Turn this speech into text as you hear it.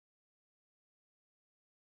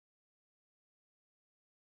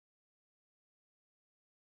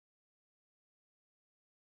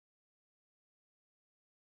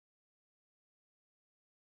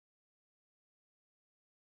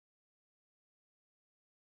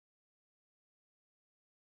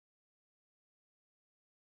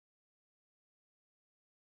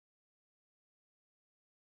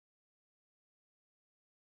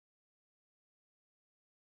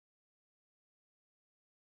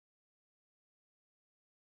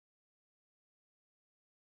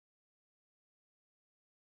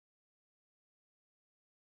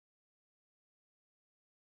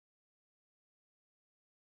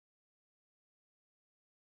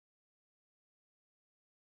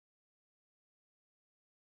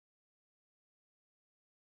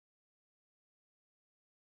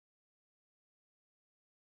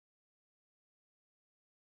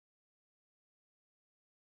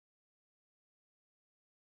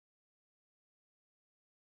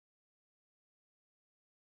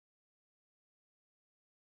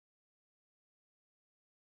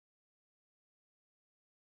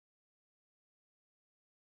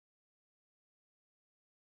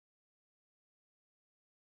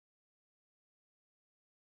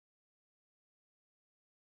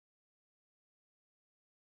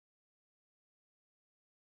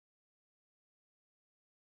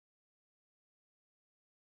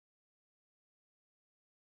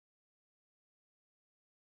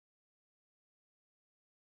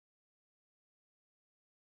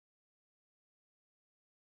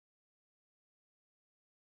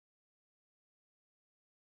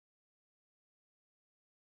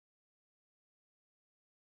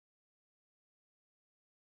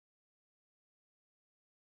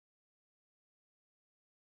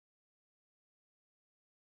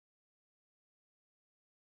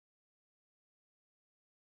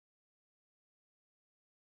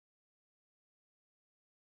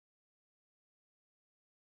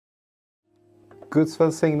Guds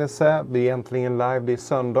välsignelse, vi är äntligen live, det är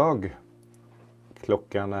söndag.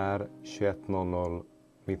 Klockan är 21.00,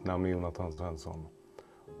 mitt namn är Jonathan Svensson.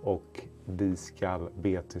 Och vi ska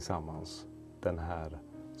be tillsammans den här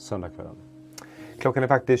söndagskvällen. Klockan är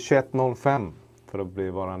faktiskt 21.05 för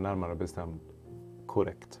att vara närmare bestämd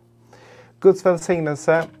korrekt. Guds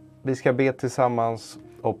välsignelse, vi ska be tillsammans.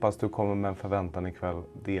 Hoppas du kommer med en förväntan ikväll.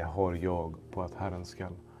 Det har jag på att Herren ska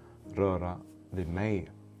röra vid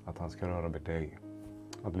mig. Att han ska röra vid dig.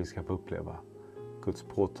 Att vi ska få uppleva Guds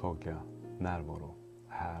påtagliga närvaro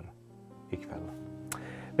här ikväll.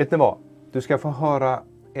 Vet ni vad? Du ska få höra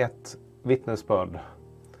ett vittnesbörd.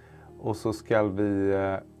 Och så ska vi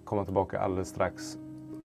komma tillbaka alldeles strax.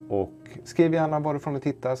 Och skriv gärna varifrån ni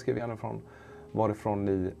tittar. Skriv gärna varifrån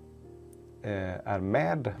ni är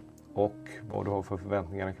med. Och vad du har för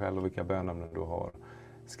förväntningar ikväll och vilka bönämnen du har.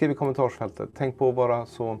 Skriv i kommentarsfältet. Tänk på att vara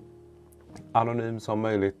så anonym som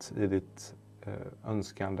möjligt i ditt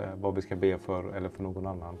önskande. Vad vi ska be för eller för någon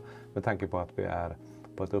annan. Med tanke på att vi är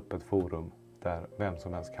på ett öppet forum. Där vem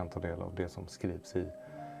som helst kan ta del av det som skrivs i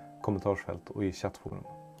kommentarsfält och i chattforum.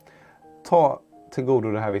 Ta till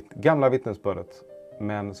godo det här gamla vittnesbördet.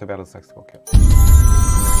 Men så är vi alldeles strax tillbaka.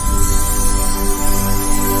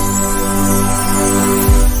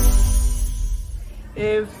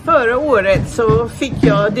 Förra året så fick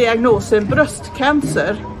jag diagnosen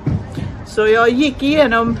bröstcancer. Så jag gick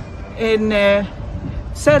igenom en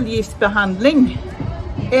cellgiftsbehandling.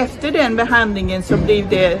 Efter den behandlingen så blev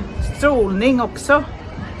det strålning också.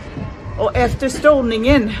 Och efter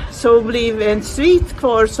strålningen så blev en svit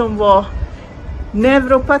kvar som var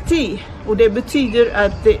neuropati. Och det betyder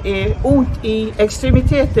att det är ont i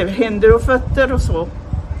extremiteter, händer och fötter och så.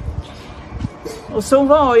 Och så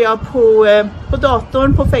var jag på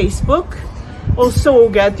datorn på Facebook och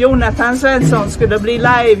såg att Jonathan Svensson skulle bli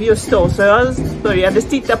live just då. Så jag började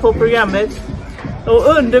titta på programmet.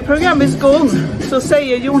 Och under programmets gång så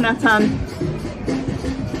säger Jonathan: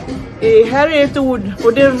 här är ett ord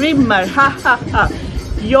och det rimmar, ha ha ha.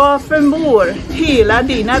 Jag förmår hela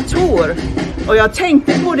dina tår. Och jag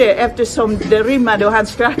tänkte på det eftersom det rimmade och han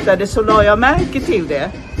skrattade, så la jag märke till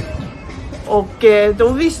det. Och då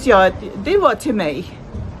visste jag att det var till mig.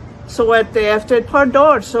 Så att efter ett par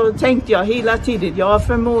dagar så tänkte jag hela tiden: jag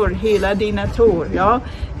förmår hela dina tår. Ja,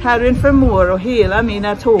 Herren förmår och hela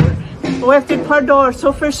mina tår. Och efter ett par dagar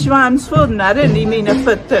så försvann svullnaden i mina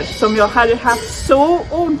fötter som jag hade haft så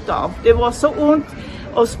ont av. Det var så ont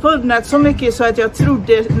och svullnat så mycket så att jag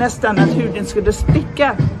trodde nästan att huden skulle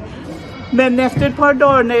spricka. Men efter ett par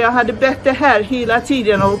dagar när jag hade bett det här hela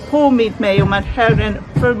tiden och påmint mig om att Herren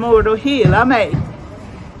förmår att hela mig,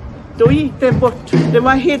 då gick det bort. Det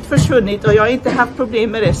var helt försvunnit och jag har inte haft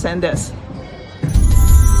problem med det sedan dess.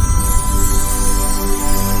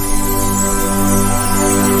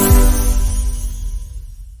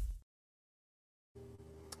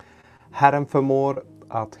 Herren förmår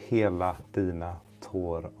att hela dina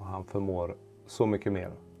tår och han förmår så mycket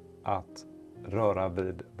mer att röra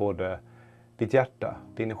vid både ditt hjärta,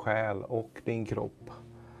 din själ och din kropp.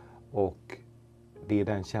 Och det är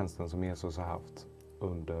den tjänsten som Jesus har haft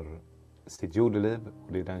under sitt jordeliv.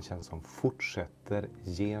 Och det är den tjänst som fortsätter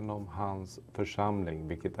genom hans församling,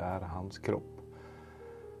 vilket är hans kropp.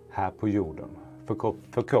 Här på jorden.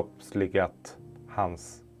 Förkroppsligat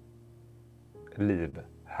hans liv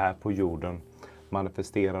här på jorden.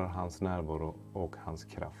 Manifesterar hans närvaro och hans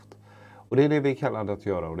kraft. Och det är det vi kallar det att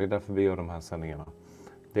göra, och det är därför vi gör de här sändningarna.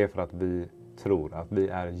 Det är för att vi tror att vi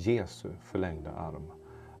är Jesu förlängda arm.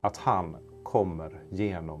 Att han kommer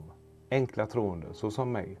genom enkla troende, så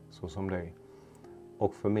som mig, så som dig,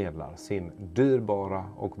 och förmedlar sin dyrbara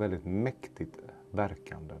och väldigt mäktigt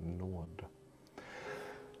verkande nåd.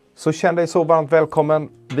 Så känn dig så varmt välkommen.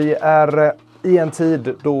 Vi är i en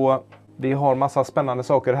tid då vi har massa spännande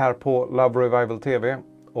saker här på Love Revival TV.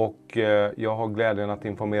 Och jag har glädjen att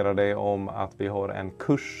informera dig om att vi har en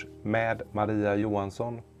kurs med Maria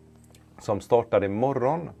Johansson som startar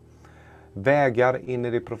imorgon. Vägar in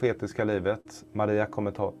i det profetiska livet. Maria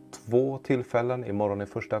kommer ta 2 tillfällen. Imorgon är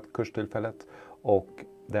första kurstillfället och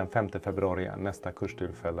den 5 februari är nästa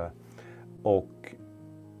kurstillfälle. Och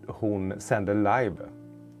hon sänder live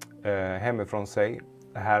hemifrån sig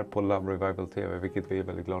här på Love Revival TV, vilket vi är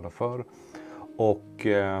väldigt glada för. Och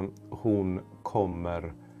hon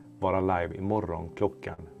kommer vara live imorgon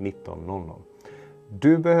klockan 19.00.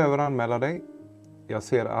 Du behöver anmäla dig. Jag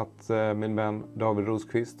ser att min vän David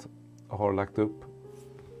Rosqvist har lagt upp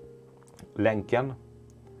länken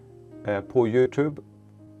på YouTube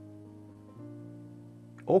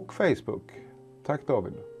och Facebook. Tack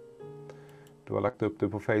David. Du har lagt upp det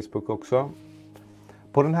på Facebook också.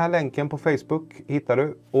 På den här länken på Facebook hittar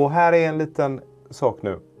du. Och här är en liten sak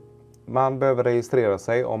nu. Man behöver registrera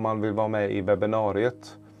sig om man vill vara med i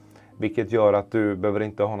webbinariet. Vilket gör att du behöver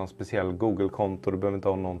inte ha någon speciell Google-konto, du behöver inte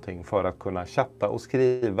ha någonting för att kunna chatta och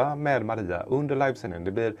skriva med Maria under livesändningen.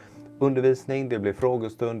 Det blir undervisning, det blir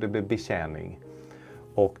frågestund, det blir betjäning.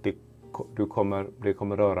 Och det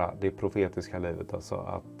kommer röra det profetiska livet,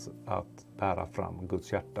 alltså att bära fram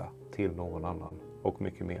Guds hjärta till någon annan och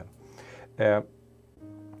mycket mer.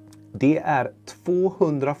 Det är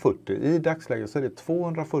 240, i dagsläget så är det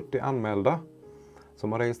 240 anmälda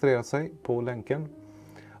som har registrerat sig på länken.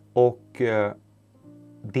 Och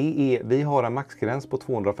vi har en maxgräns på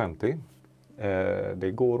 250.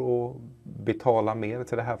 Det går att betala mer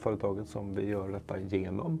till det här företaget som vi gör detta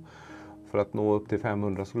genom. För att nå upp till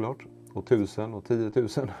 500 såklart. Och 1000 och 10 000.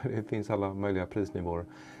 Det finns alla möjliga prisnivåer.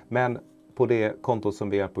 Men på det konto som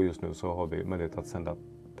vi är på just nu så har vi möjlighet att sända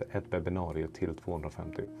ett webbinarie till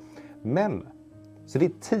 250. Men, så det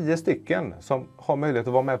är 10 stycken som har möjlighet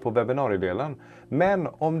att vara med på webbinariedelen. Men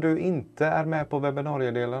om du inte är med på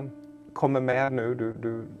webbinariedelen, kommer med nu,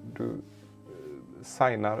 du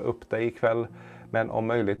signar upp dig ikväll, men om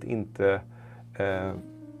möjligt inte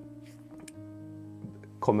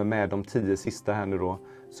kommer med de 10 sista här nu då,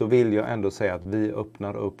 så vill jag ändå säga att vi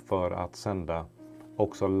öppnar upp för att sända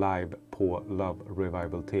också live på Love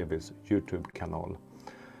Revival TVs YouTube-kanal.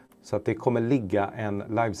 Så att det kommer ligga en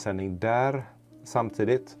livesändning där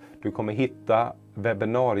samtidigt. Du kommer hitta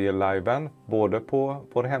webbinarieliven både på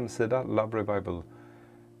vår hemsida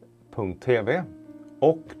loverevival.tv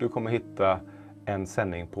och du kommer hitta en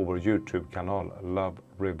sändning på vår YouTube-kanal Love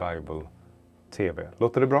Revival TV.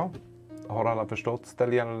 Låter det bra? Har alla förstått?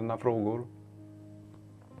 Ställ gärna dina frågor.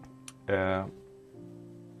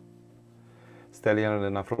 Ställ gärna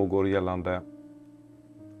dina frågor gällande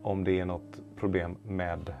om det är något problem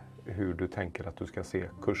med hur du tänker att du ska se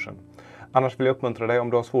kursen. Annars vill jag uppmuntra dig om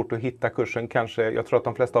du har svårt att hitta kursen. Jag tror att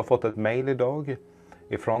de flesta har fått ett mejl idag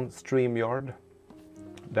ifrån StreamYard.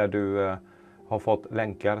 Där du har fått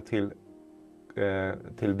länkar till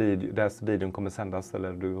där videon kommer sändas.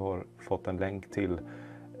 Eller du har fått en länk till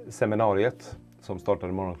seminariet som startar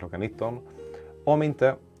imorgon klockan 19. Om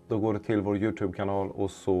inte, då går du till vår YouTube-kanal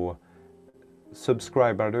och så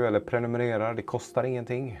subscribar du eller prenumererar. Det kostar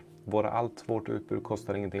ingenting. Allt vårt utbud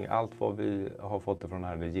kostar ingenting. Allt vad vi har fått ifrån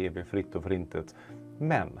här, det ger vi fritt och förintet.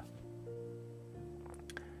 Men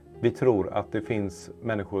vi tror att det finns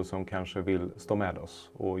människor som kanske vill stå med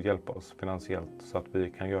oss och hjälpa oss finansiellt så att vi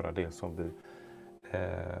kan göra det som vi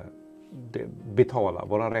betala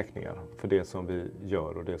våra räkningar för det som vi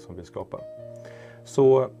gör och det som vi skapar.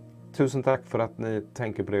 Så tusen tack för att ni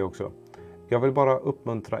tänker på det också. Jag vill bara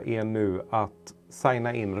uppmuntra er nu att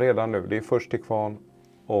signa in redan nu. Det är först till kvarn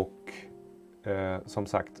och som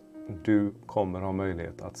sagt, du kommer ha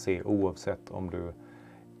möjlighet att se oavsett om du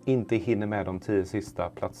inte hinner med de 10 sista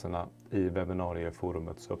platserna i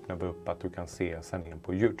webbinarieforumet, så öppnar vi upp att du kan se sändningen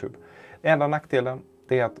på YouTube. Enda nackdelen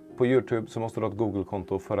är att på YouTube så måste du ha ett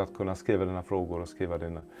Google-konto för att kunna skriva dina frågor och skriva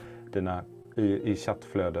dina i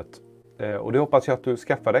chattflödet. Och det hoppas jag att du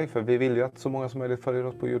skaffar dig, för vi vill ju att så många som möjligt följer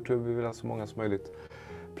oss på YouTube. Vi vill att så många som möjligt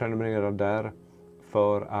prenumererar där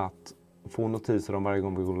för att få notiser om varje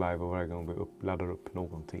gång vi går live och varje gång vi laddar upp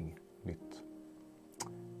någonting nytt.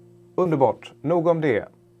 Underbart, nog om det.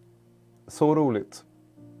 Så roligt.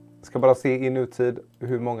 Ska bara se i nutid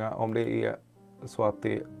hur många, om det är så att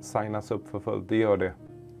det signas upp för fullt. Det gör det.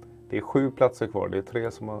 Det är 7 platser kvar. Det är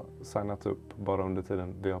 3 som har signat upp bara under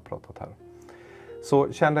tiden vi har pratat här.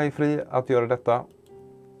 Så känn dig fri att göra detta.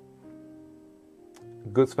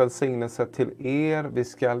 Guds välsignelse till er. Vi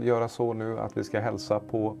ska göra så nu att vi ska hälsa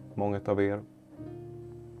på många av er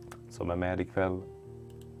som är med ikväll.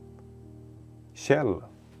 Kjell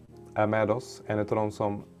är med oss. En av de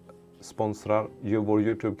som sponsrar vår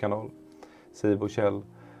YouTube-kanal. Siv och Kjell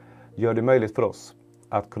gör det möjligt för oss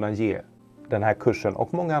att kunna ge den här kursen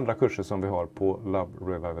och många andra kurser som vi har på Love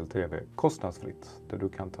Revival TV kostnadsfritt. Där du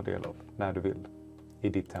kan ta del av när du vill i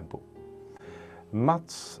ditt tempo.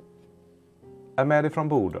 Mats är med ifrån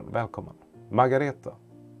Boden. Välkommen. Margareta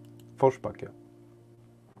Forsbacka.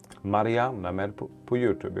 Marianne är med på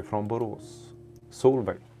YouTube från Borås.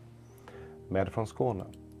 Solveig med från Skåne.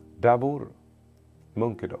 Davor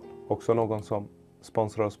Munkedal. Också någon som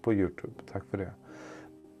sponsrar oss på YouTube. Tack för det.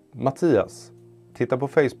 Mattias, titta på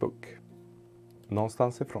Facebook.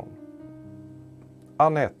 Någonstans ifrån.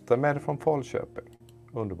 Anette med från Falköping.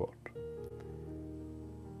 Underbart.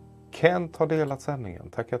 Kent har delat sändningen.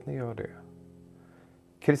 Tack att ni gör det.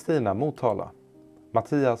 Kristina Motala.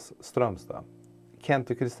 Mattias Strömstad. Kent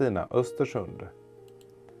och Kristina Östersund.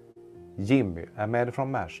 Jimmy är med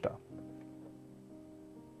från Märsta.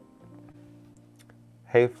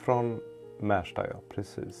 Hej från Märsta, ja,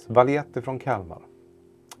 precis. Valiette från Kalmar.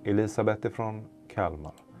 Elisabeth från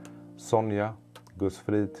Kalmar. Sonja, Guds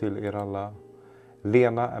frid till er alla.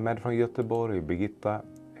 Lena är med från Göteborg. Birgitta,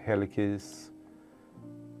 Helkis.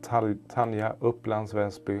 Tanja, Upplands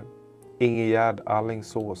Väsby. Ingegärd,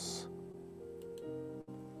 Allingsås.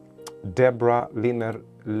 Debra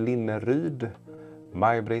Linneryd.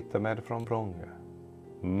 Maj-Britt är med från Vrångö.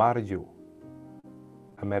 Marjo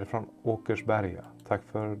är med från Åkersberga. Tack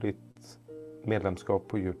för ditt medlemskap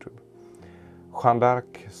på Youtube. Jeanne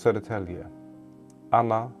d'Arc, Södertälje.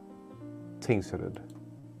 Anna, Tingsryd.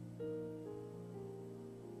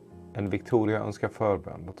 En Victoria önskar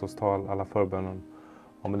förbön. Låt oss ta all förbön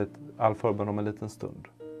om en liten stund.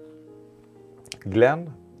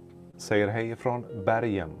 Glenn säger hej från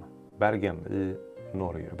Bergen i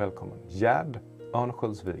Norge. Välkommen. Gerd,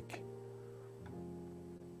 Örnsköldsvik.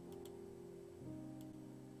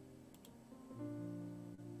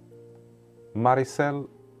 Maricel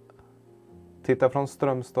tittar från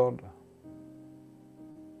Strömstad.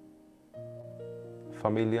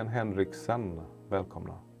 Familjen Henriksen,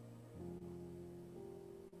 välkomna.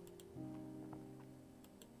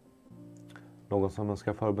 Någon som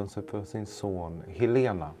önskar förbön sig för sin son.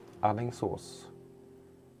 Helena, Allingsås.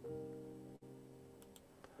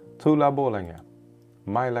 Tulla, Borlänge.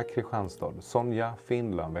 Majla, Kristianstad. Sonja,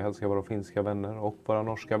 Finland. Vi hälsar våra finska vänner och våra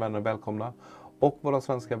norska vänner välkomna. Och våra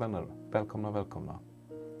svenska vänner. Välkomna, välkomna.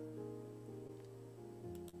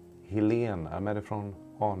 Helene är med från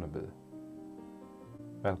Aneby.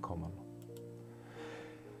 Välkommen.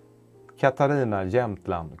 Katarina,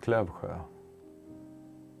 Jämtland, Klövsjö.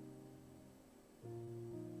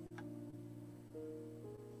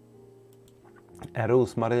 Är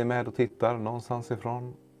Rosmarie med och tittar någonstans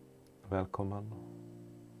ifrån? Välkommen.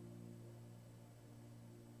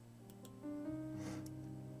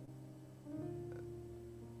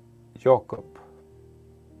 Jakob.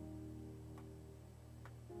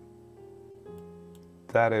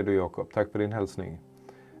 Där är du, Jakob. Tack för din hälsning.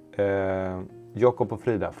 Jakob och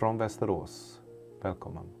Frida från Västerås.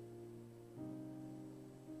 Välkommen.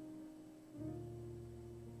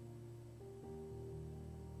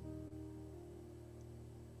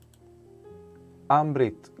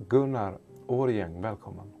 Ambrit, Gunnar, Årgäng,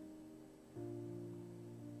 välkommen.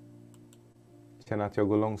 Känner att jag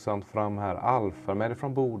går långsamt fram här. Alf är med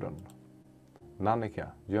från Boden. Nannika,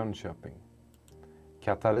 Jönköping.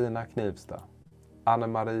 Katarina, Knivsta.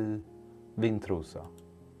 Anne-Marie, Vintrosa.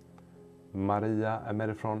 Maria är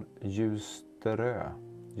med från Ljusterö.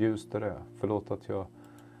 Förlåt att jag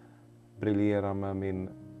briljerar med min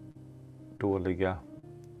dåliga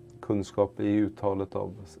kunskap i uttalet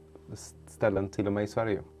av ställen till och med i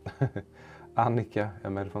Sverige. Annika är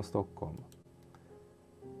med från Stockholm.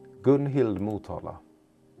 Gunhild, Motala.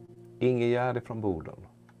 Ingegärd från Boden.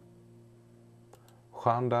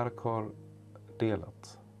 Jeanne d'Arc har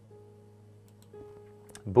delat.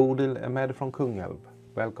 Bodil är med från Kungälv.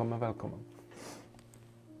 Välkommen, välkommen.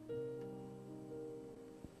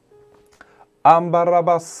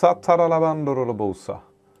 Ambarabassa taralabandorolobosa.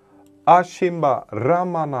 Ashimba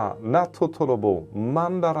ramana natotolobo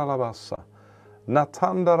mandaralabassa.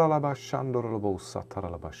 Natandaralabashandorolobosa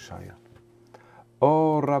taralabashaya.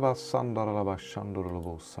 O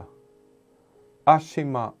rabasandaralabashandorolobosa.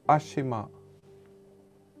 Ashima.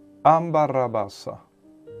 Ambarabassa.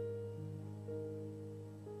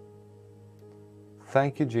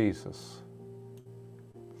 Thank you, Jesus.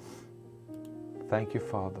 Thank you,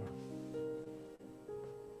 Father.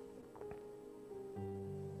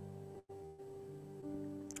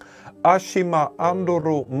 Ashima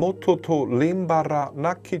andoro mototo limbara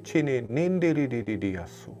nakichini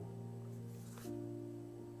nindirididiasu.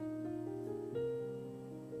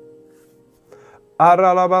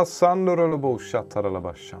 Aralabasandorolobo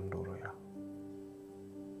shataralabashandoroya.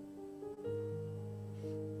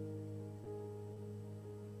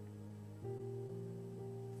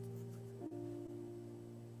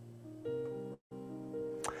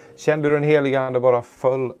 Kände du den heliga ande bara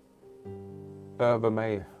föll över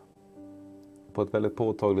mig på ett väldigt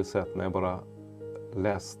påtagligt sätt när jag bara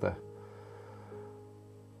läste.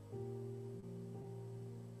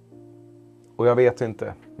 Och jag vet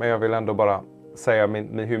inte, men jag vill ändå bara säga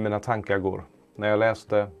hur mina tankar går. När jag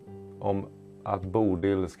läste om att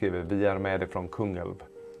Bodil skriver vi är med ifrån Kungälv,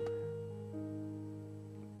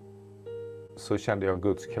 så kände jag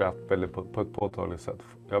Guds kraft väldigt på ett påtagligt sätt.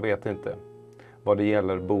 Jag vet inte vad det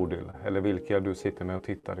gäller Bodil eller vilka du sitter med och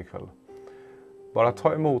tittar ikväll. Bara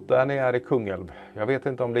ta emot där ni är i Kungälv. Jag vet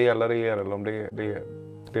inte om det gäller er eller om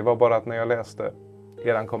det var bara att när jag läste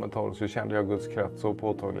eran kommentar så kände jag Guds kraft så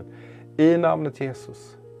påtagligt. I namnet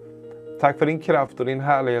Jesus. Tack för din kraft och din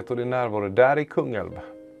härlighet och din närvaro där i Kungälv.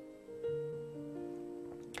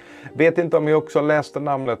 Vet inte om jag också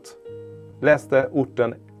läste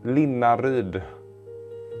orten Linnaryd.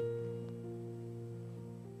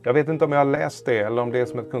 Jag vet inte om jag har läst det eller om det är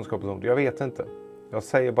som ett kunskapsord. Jag vet inte. Jag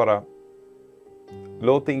säger bara,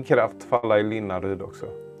 låt din kraft falla i Linnaryd också.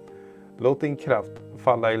 Låt din kraft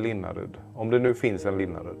falla i Linnaryd. Om det nu finns en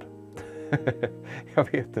Linnaryd.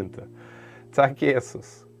 Jag vet inte. Tack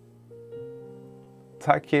Jesus.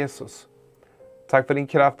 Tack Jesus. Tack för din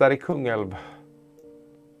kraft där i Kungälv.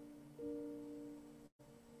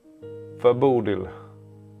 För Bodil.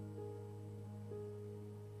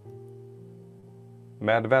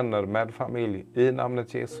 Med vänner, med familj, i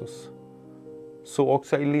namnet Jesus. Så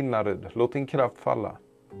också i Linnaryd. Låt din kraft falla.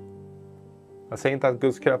 Jag säger inte att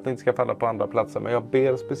Guds kraft inte ska falla på andra platser, men jag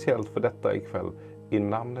ber speciellt för detta ikväll. I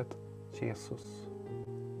namnet Jesus.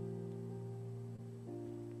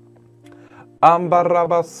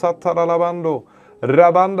 Ambarabassa taralabando,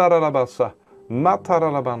 rabandaralabassa,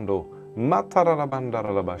 mataralabando,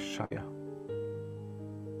 mataralabandaralabashaya.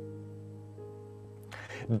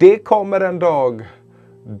 Det kommer en dag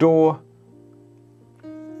då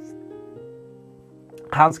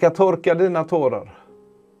han ska torka dina tårar.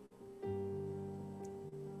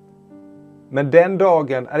 Men den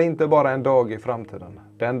dagen är inte bara en dag i framtiden.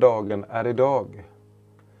 Den dagen är idag.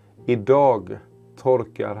 Idag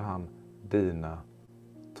torkar han dina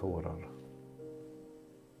tårar.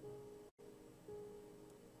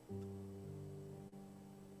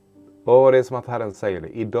 Och det är som att Herren säger det.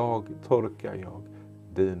 Idag torkar jag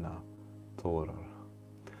dina tårar.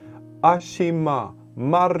 Ashima,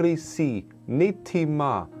 Marisi,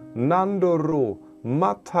 Nitima, Nandoro,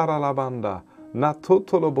 Mataralabanda,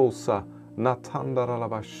 Natotolobosa,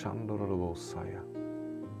 Natandaralabashandorobosaya.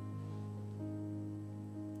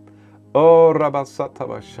 O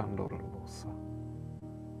Rabasatavashandorobosa.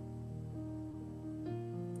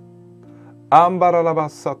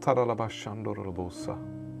 Ambaralabasataralabashandorobosa.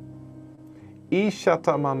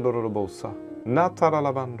 Ishatamandorobosa,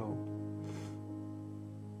 Nataralabando.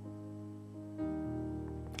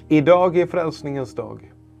 Idag är frälsningens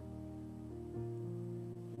dag.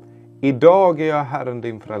 Idag är jag Herren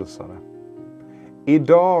din frälsare.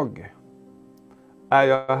 Idag är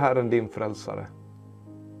jag Herren din frälsare.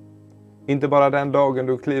 Inte bara den dagen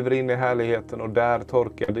du kliver in i härligheten och där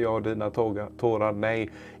torkade jag dina tårar. Nej,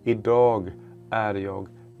 idag är jag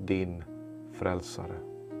din frälsare.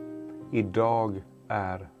 Idag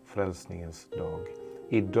är frälsningens dag.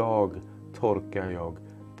 Idag torkar jag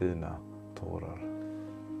dina tårar.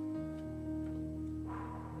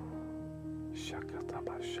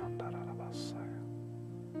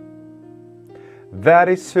 That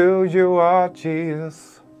is who you are,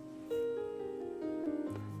 Jesus.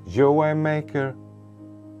 Your way maker.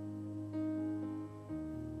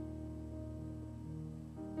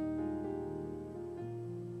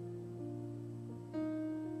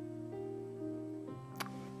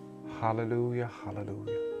 Halleluja,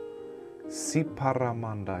 halleluja.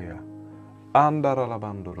 Siparamandaya.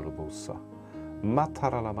 Andaralabandorobosa.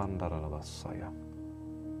 Mataralabandaralabasaya.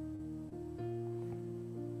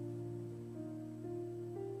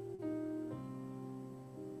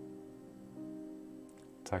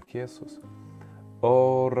 Tack Jesus.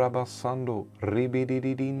 O rabasando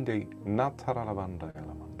ribididindi nataralabanda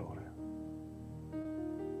elamandore.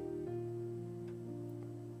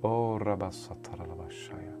 O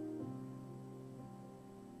rabasataralabashaya.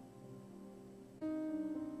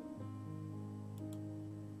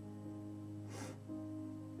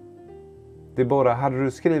 Det bara, hade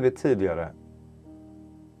du skrivit tidigare?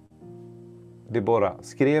 Det bara,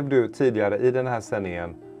 skrev du tidigare i den här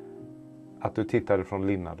sändningen att du tittade från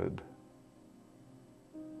Linnaryd?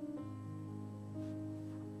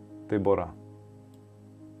 Det är bara.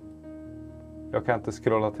 Jag kan inte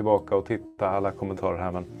scrolla tillbaka och titta alla kommentarer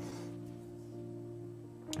här, men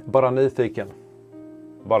bara nyfiken.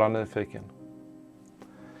 Bara nyfiken.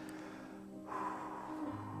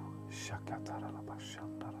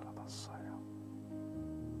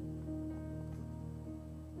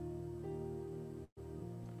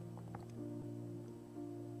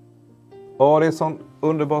 Ja, det är sån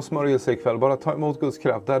underbar smörjelse ikväll. Bara ta emot Guds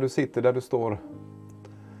kraft där du sitter, där du står.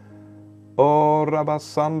 O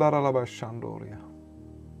rabasandaralabashandoria.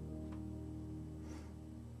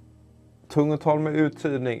 Tungotal med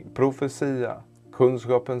uttydning, profetia,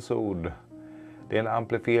 kunskapens ord. Det är en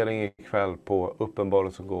amplifiering ikväll på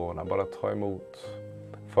uppenbarelsegåvorna. Bara ta emot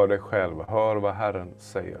för dig själv. Hör vad Herren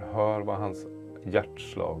säger. Hör vad hans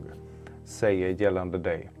hjärtslag säger gällande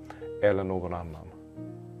dig eller någon annan.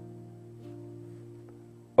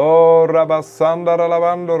 Oh, rabasandara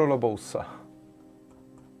lavandoro lobosa.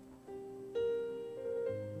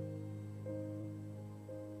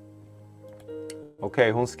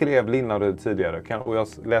 Okej, hon skrev Linnaryd tidigare. Och jag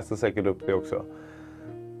läste säkert upp det också.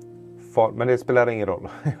 Men det spelar ingen roll.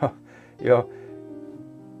 Jag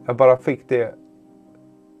bara fick det.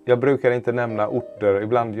 Jag brukar inte nämna orter.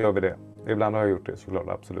 Ibland gör vi det. Ibland har jag gjort det såklart.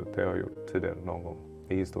 Absolut. Det har jag gjort tidigare någon gång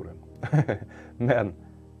i historien. Men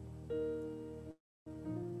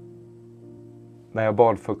när jag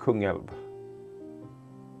bad för Kungälv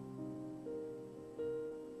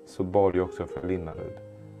så bad jag också för Linnaryd.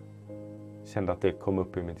 Kände att det kom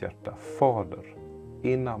upp i mitt hjärta. Fader,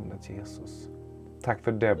 i namnet Jesus. Tack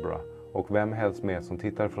för Debra och vem helst med som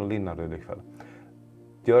tittar från Linnaryd ikväll.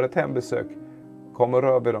 Gör ett hembesök. Kom och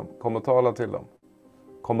rör vid dem. Kom och tala till dem.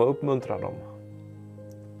 Kom och uppmuntra dem.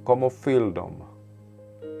 Kom och fyll dem.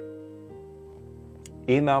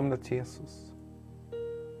 I namnet Jesus.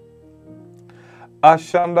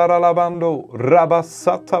 Ashandaralabando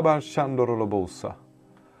rabasatabanshandorolobosa.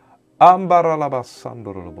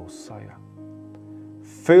 Ambaralabasandorolobosaya.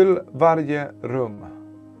 Fyll varje rum.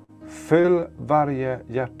 Fyll varje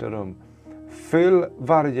hjärterum. Fyll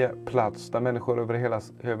varje plats där människor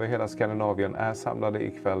över hela Skandinavien är samlade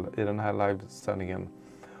ikväll i den här livesändningen.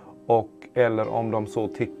 Eller om de så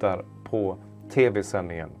tittar på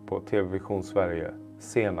tv-sändningen på TV Vision Sverige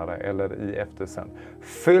senare eller i eftersänd.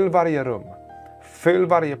 Fyll varje rum. Fyll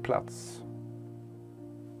varje plats.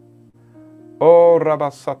 O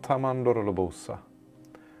rabasatamandorolobosa.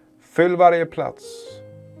 Fyll varje plats.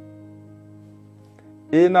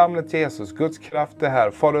 I namnet Jesus, Guds kraft är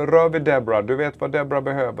här. Fader, rör vid Debra. Du vet vad Debra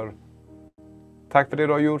behöver. Tack för det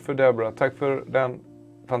du har gjort för Debra. Tack för den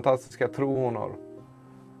fantastiska tro hon har.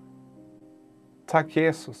 Tack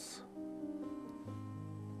Jesus.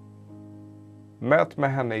 Möt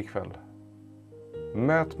med henne ikväll.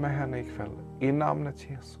 Möt med henne ikväll. I namnet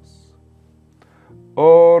Jesus.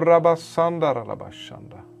 O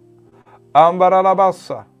rabasandaralabashanda.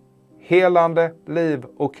 Ambaralabassa. Helande liv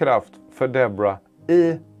och kraft för Debra.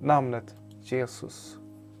 I namnet Jesus.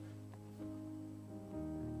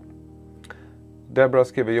 Debra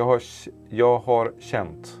skriver, jag har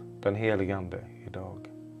känt den helige Ande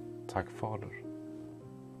idag. Tack Fader.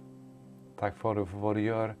 Tack Fader för vad du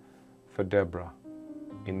gör för Debra.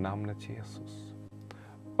 I namnet Jesus.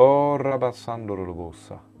 O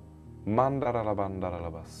rabasandorolobosa.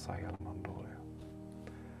 Mandaralabandarabassaya mandoria.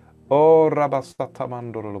 O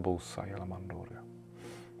rabasatamandorolobosa mandoria.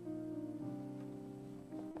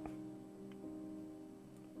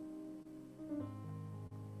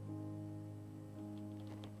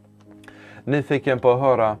 Nyfiken på att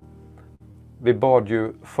höra. Vi bad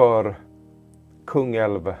ju för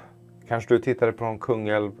Kungälv. Kanske du tittade på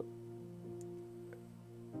Kungälv.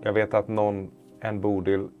 Jag vet att en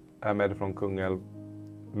Bodil är med från Kungälv.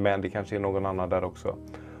 Men det kanske är någon annan där också.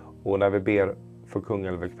 Och när vi ber för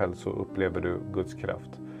Kungälv ikväll så upplever du Guds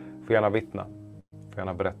kraft. Får gärna vittna. Får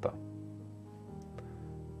gärna berätta.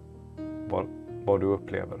 Vad du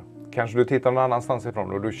upplever. Kanske du tittar någon annanstans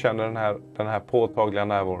ifrån och du känner den här påtagliga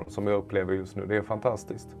närvaron som jag upplever just nu. Det är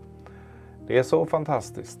fantastiskt. Det är så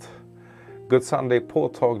fantastiskt. Guds ande är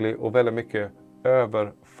påtaglig och väldigt mycket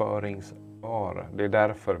överföringsbar. Det är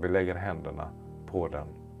därför vi lägger händerna på den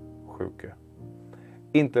sjuke.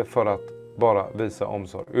 Inte för att bara visa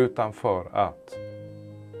omsorg, utan för att.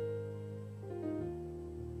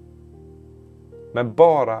 Men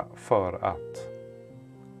bara för att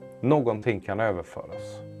någonting kan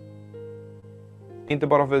överföras. Inte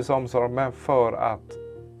bara för att visa omsorg, men för att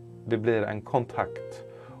det blir en kontakt.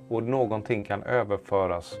 Och någonting kan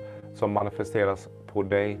överföras som manifesteras på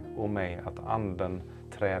dig och mig. Att anden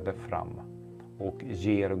träder fram och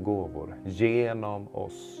ger gåvor genom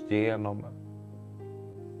oss, genom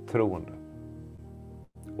troende.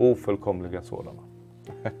 Ofullkomliga sådana.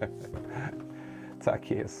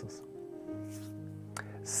 Tack Jesus.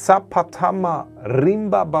 Sapatama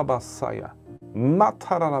rimba babasaya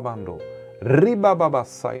mataralabando riba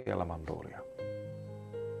babasaya lamandoria.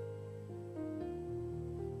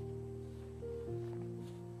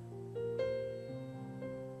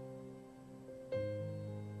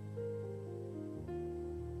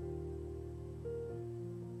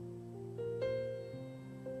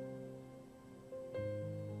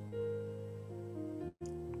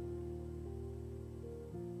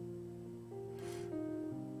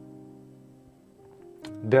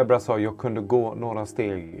 Debra sa, jag kunde gå några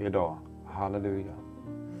steg idag. Halleluja.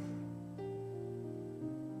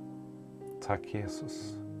 Tack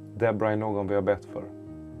Jesus. Debra är någon vi har bett för.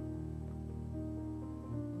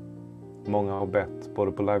 Många har bett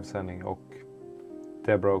både på livesändning och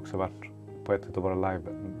Debra har också varit på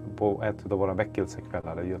ett av våra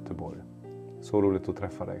väckelsekvällar i Göteborg. Så roligt att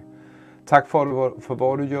träffa dig. Tack för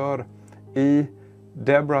vad du gör i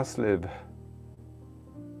Debras liv.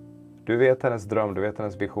 Du vet hennes dröm, du vet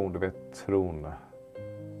hennes vision, du vet tron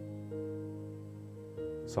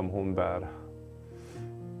som hon bär.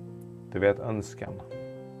 Du vet önskan.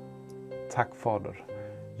 Tack Fader.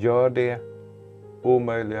 Gör det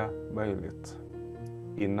omöjliga möjligt.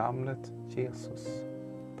 I namnet Jesus.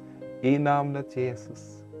 I namnet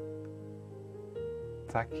Jesus.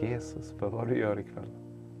 Tack Jesus för vad du gör ikväll.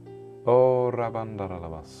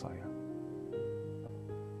 Rabandaralabasaya.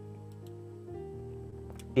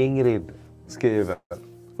 Ingrid skriver,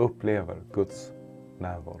 upplever Guds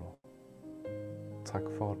närvaro. Tack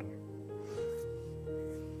Fader.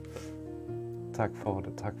 Tack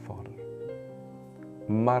Fader, tack Fader.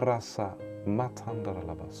 Marasa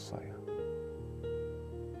matandaralabasaya.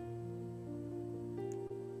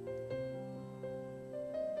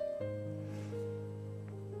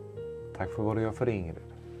 Tack för vad du gör för Ingrid.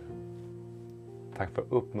 Tack för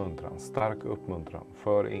uppmuntran, stark uppmuntran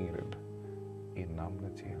för Ingrid. I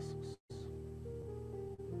namnet Jesus.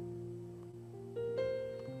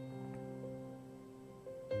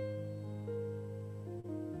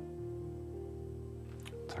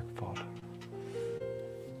 Tack Fader.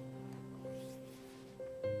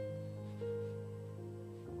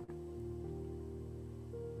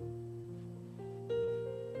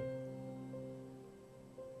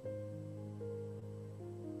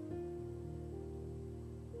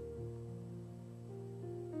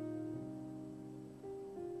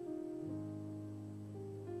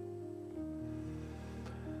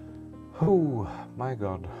 Oh my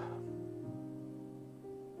God.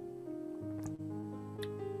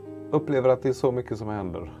 Upplever att det är så mycket som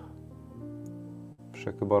händer.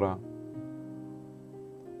 Försöker bara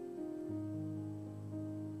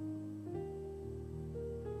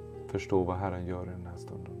förstå vad Herren gör i den här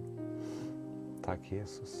stunden. Tack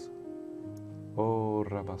Jesus.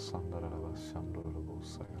 Rabasandara rabashandoro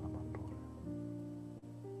robosa yalamandore.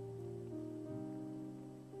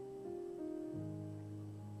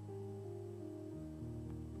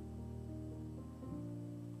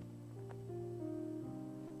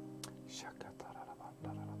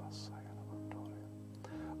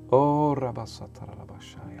 Rabasatara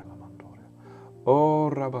rabashaya lamandore.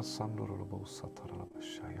 Rabasandoro robosatara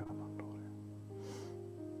rabashaya lamandore.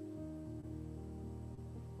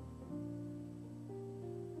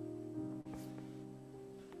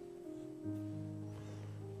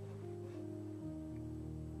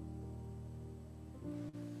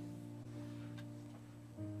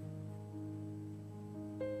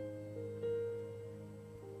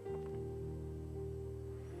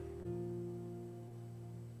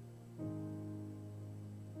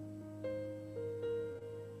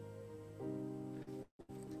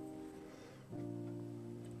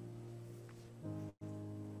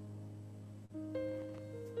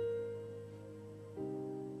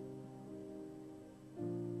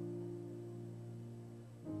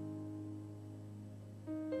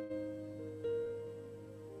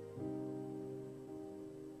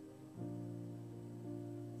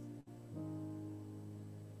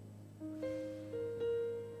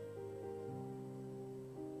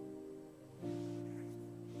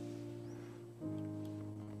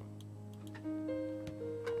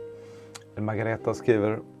 Margareta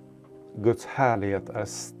skriver, Guds härlighet är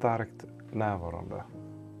starkt närvarande.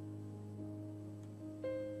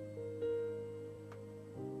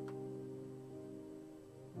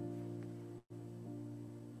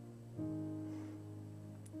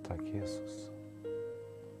 Tack Jesus.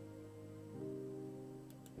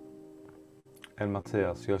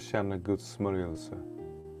 Mattias, jag känner Guds smörjelse.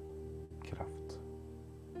 Kraft.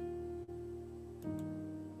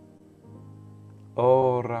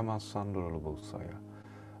 Ramasandro lobosaya.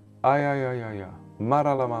 Ay.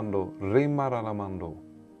 Maralamando, rimaralamando.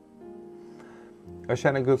 Jag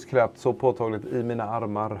känner Guds kraft så påtagligt i mina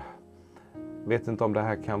armar. Vet inte om det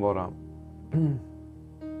här kan vara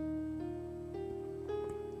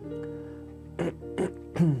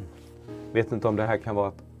vet inte om det här kan vara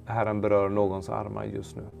att Herren berör någons armar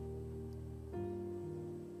just nu.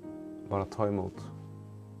 Bara ta emot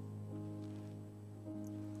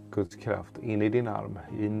Guds kraft in i din arm,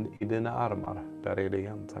 in i dina armar. Där är det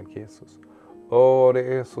igen, tack Jesus.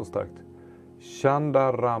 Det är så starkt.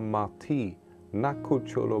 Shandaramati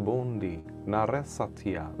nakucholobondi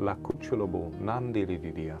naresatia lakucholobo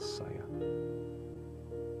nandiridiasaya.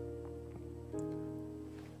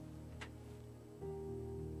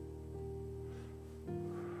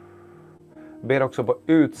 Ber också på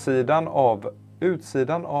utsidan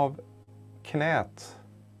av knät.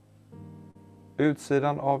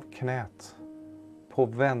 Utsidan av knät. På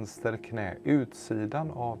vänster knä.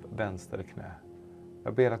 Utsidan av vänster knä.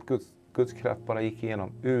 Jag ber att Guds kraft bara gick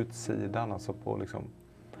igenom utsidan. Alltså på liksom...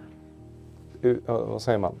 vad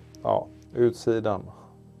säger man? Ja, utsidan.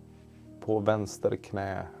 På vänster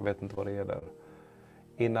knä. Jag vet inte vad det är där.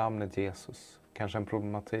 I namnet Jesus. Kanske en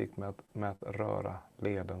problematik med att röra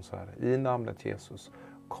leden så här. I namnet Jesus.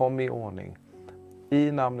 Kom i ordning.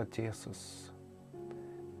 I namnet Jesus.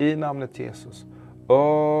 I namnet Jesus.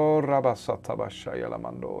 Rabasatabasha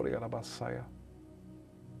yalamandori yalabasaya.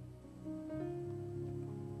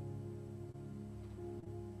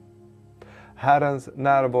 Herrens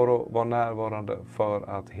närvaro var närvarande för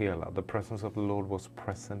att hela. The presence of the Lord was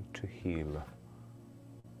present to heal.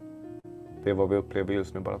 Det är vad vi upplever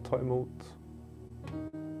just nu. Bara ta emot.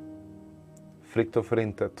 Fritt och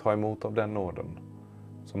förintet, ta emot av den nåden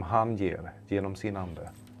som han ger genom sin ande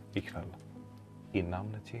ikväll. I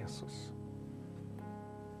namnet Jesus.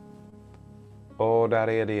 Och där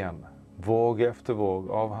är det igen. Våg efter våg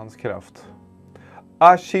av hans kraft.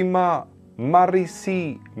 Ashima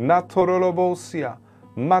marisi natorolobosia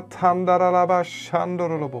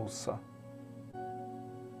matandaralabashandorolobosa.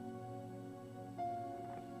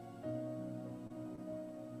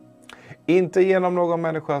 Inte genom någon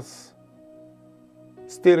människas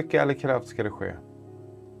styrka eller kraft ska det ske.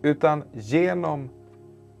 Utan genom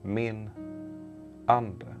min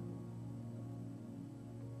ande.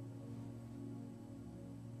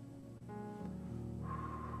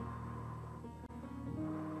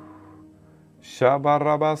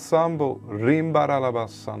 Shabarabasambo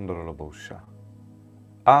rimbaralabasandorolobosha.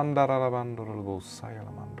 Andaralabandorolobosa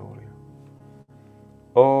yalamandoria.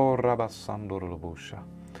 O rabasandorolobosha.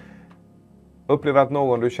 Upplever att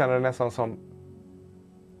någon, du känner dig nästan som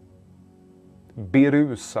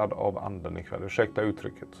berusad av anden ikväll. Ursäkta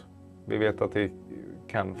uttrycket. Vi vet att det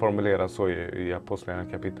kan formuleras så i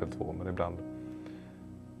Apostlagärningarna kapitel 2, men ibland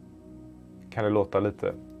kan det låta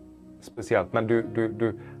lite speciellt. Men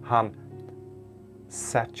han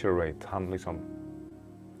saturate, han liksom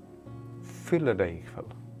fyller dig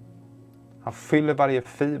ikväll. Han fyller varje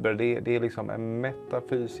fiber. Det är liksom en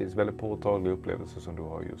metafysisk, väldigt påtaglig upplevelse som du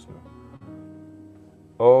har just nu.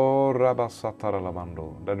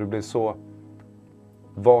 Där du blir så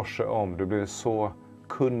varse om, du blir så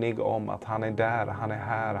kunnig om att han är där, han är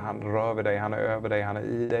här, han rör vid dig, han är över dig, han är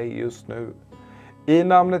i dig just nu. I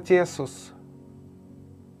namnet Jesus.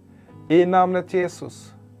 I namnet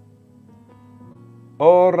Jesus.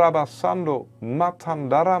 Rabasando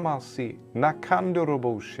matandaramasi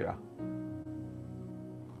nakandoroboshia.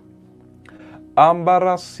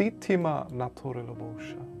 Ambarasitima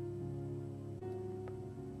natorelobosha.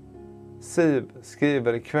 Siv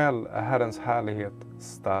skriver ikväll är Herrens härlighet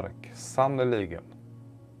stark. Sannerligen.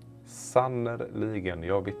 Sannerligen.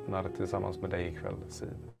 Jag vittnar tillsammans med dig ikväll,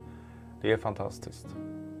 Siv. Det är fantastiskt.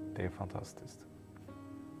 Det är fantastiskt.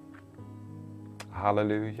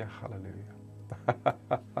 Halleluja, halleluja.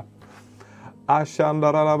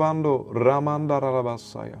 Ashandaralabando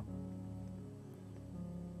ramandaralabasaya.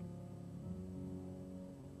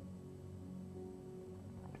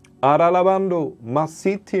 Aralabando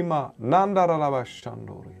masitima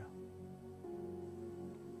nandaralabashandoria.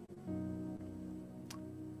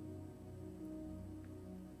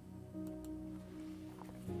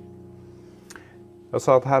 Jag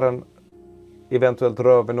sa att Herren eventuellt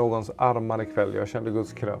rör vid någons armar ikväll. Jag kände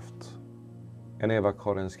Guds kraft. En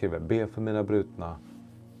Eva-Karin skriver, be för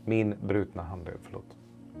min brutna handled.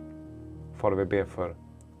 Fader, vi ber för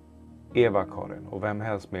Eva-Karin och vem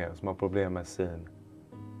helst mer som har problem med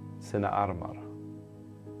sina armar.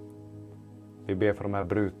 Vi ber för de här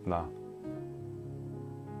brutna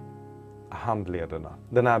handlederna.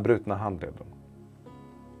 Den här brutna handleden.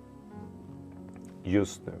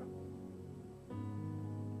 Just nu.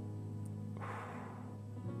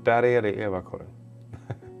 Där är det, Eva-Karin.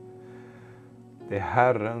 Det är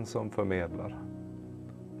Herren som förmedlar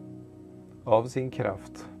av sin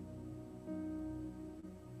kraft.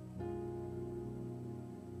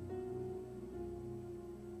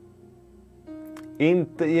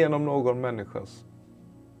 Inte genom någon människas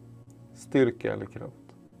styrka eller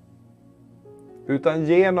kraft. Utan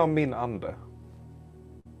genom min ande.